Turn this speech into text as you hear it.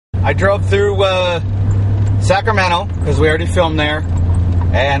I drove through Sacramento because we already filmed there,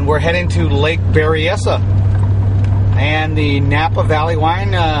 and we're heading to Lake Berryessa and the Napa Valley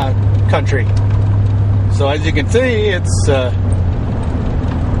wine country. So as you can see,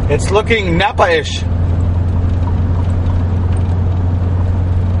 it's looking Napa-ish.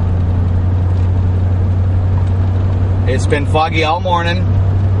 It's been foggy all morning.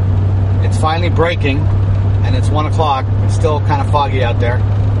 It's finally breaking, and it's 1 o'clock. It's still kind of foggy out there.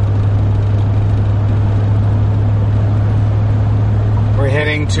 We're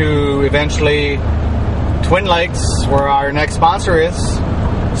heading to eventually Twin Lakes, where our next sponsor is,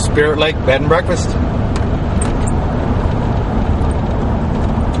 Spirit Lake Bed and Breakfast.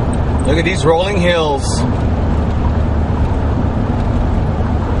 Look at these rolling hills.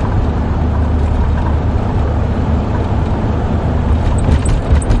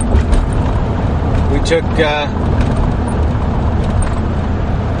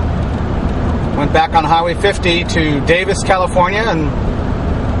 Went back on Highway 50 to Davis, California, and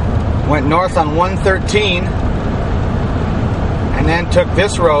went north on 113, and then took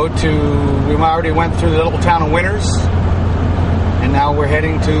this road we already went through the little town of Winters, and now we're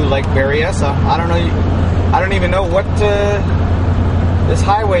heading to Lake Berryessa. I don't even know what this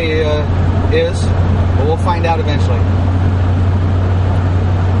highway is, but we'll find out eventually.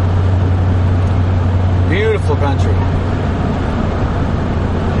 Beautiful country.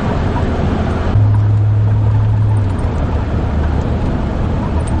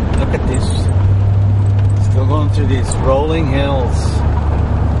 Look at these. Still going through these rolling hills.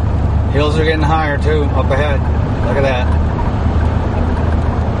 Hills are getting higher too, up ahead. Look at that.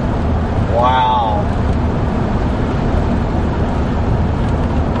 Wow.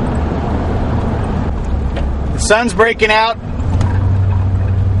 The sun's breaking out,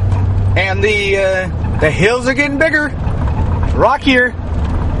 and the hills are getting bigger, rockier.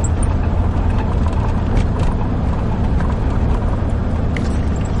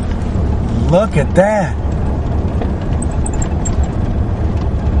 Look at that.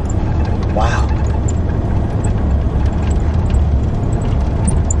 Wow.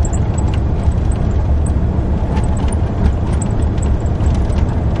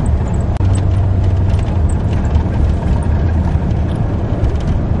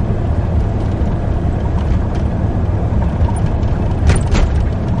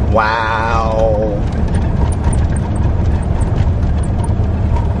 Wow.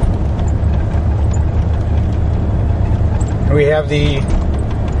 We have the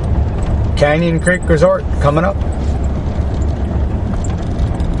Canyon Creek Resort coming up.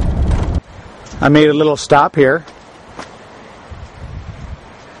 I made a little stop here.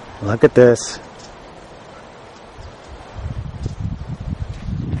 Look at this.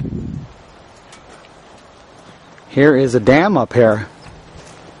 Here is a dam up here.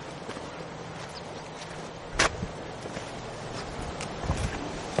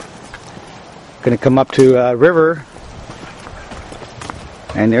 Going to come up to a river,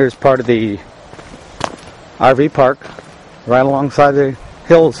 and there's part of the RV park right alongside the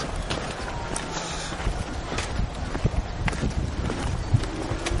hills.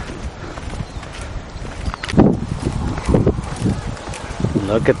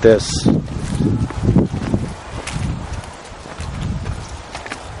 Look at this.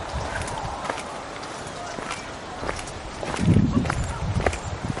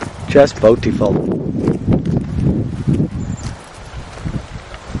 Just beautiful.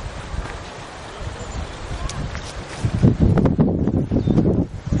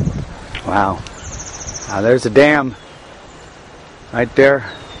 Wow. Now there's a dam right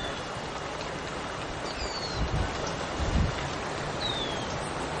there.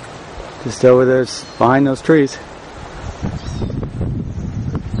 Just over there behind those trees.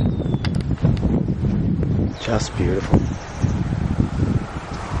 Just beautiful.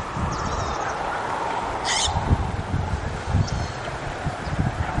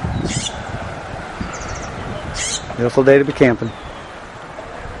 Beautiful day to be camping.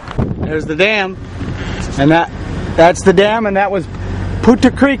 There's the dam, and that's the dam, and that was Puta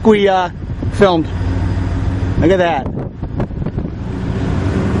Creek we filmed. Look at that.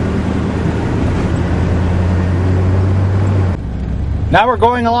 Now we're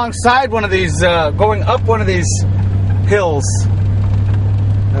going alongside one of these, going up one of these hills.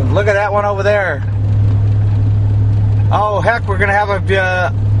 And look at that one over there. Oh heck, we're gonna have a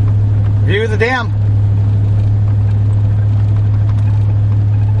view of the dam.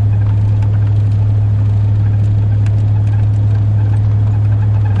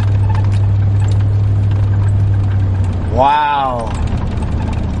 Wow.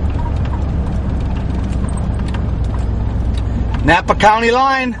 Napa County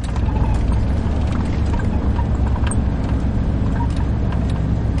line.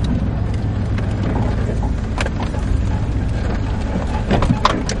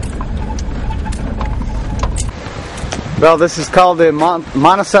 Well, this is called the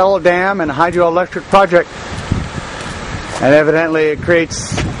Monticello Dam and Hydroelectric Project. And evidently it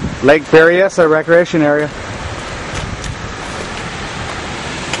creates Lake Berryessa recreation area.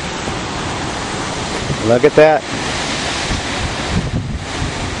 Look at that.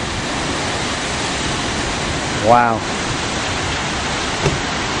 Wow.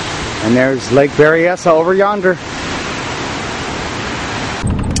 And there's Lake Berryessa over yonder.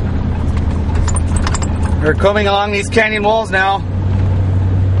 We're combing along these canyon walls now.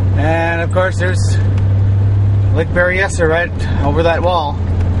 And of course there's Lake Berryessa right over that wall.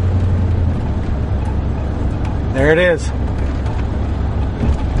 There it is.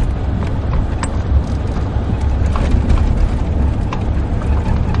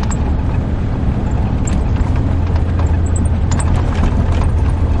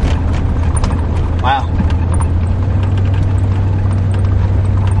 Wow.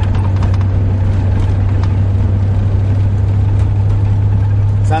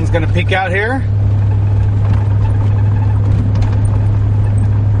 Sun's gonna peek out here.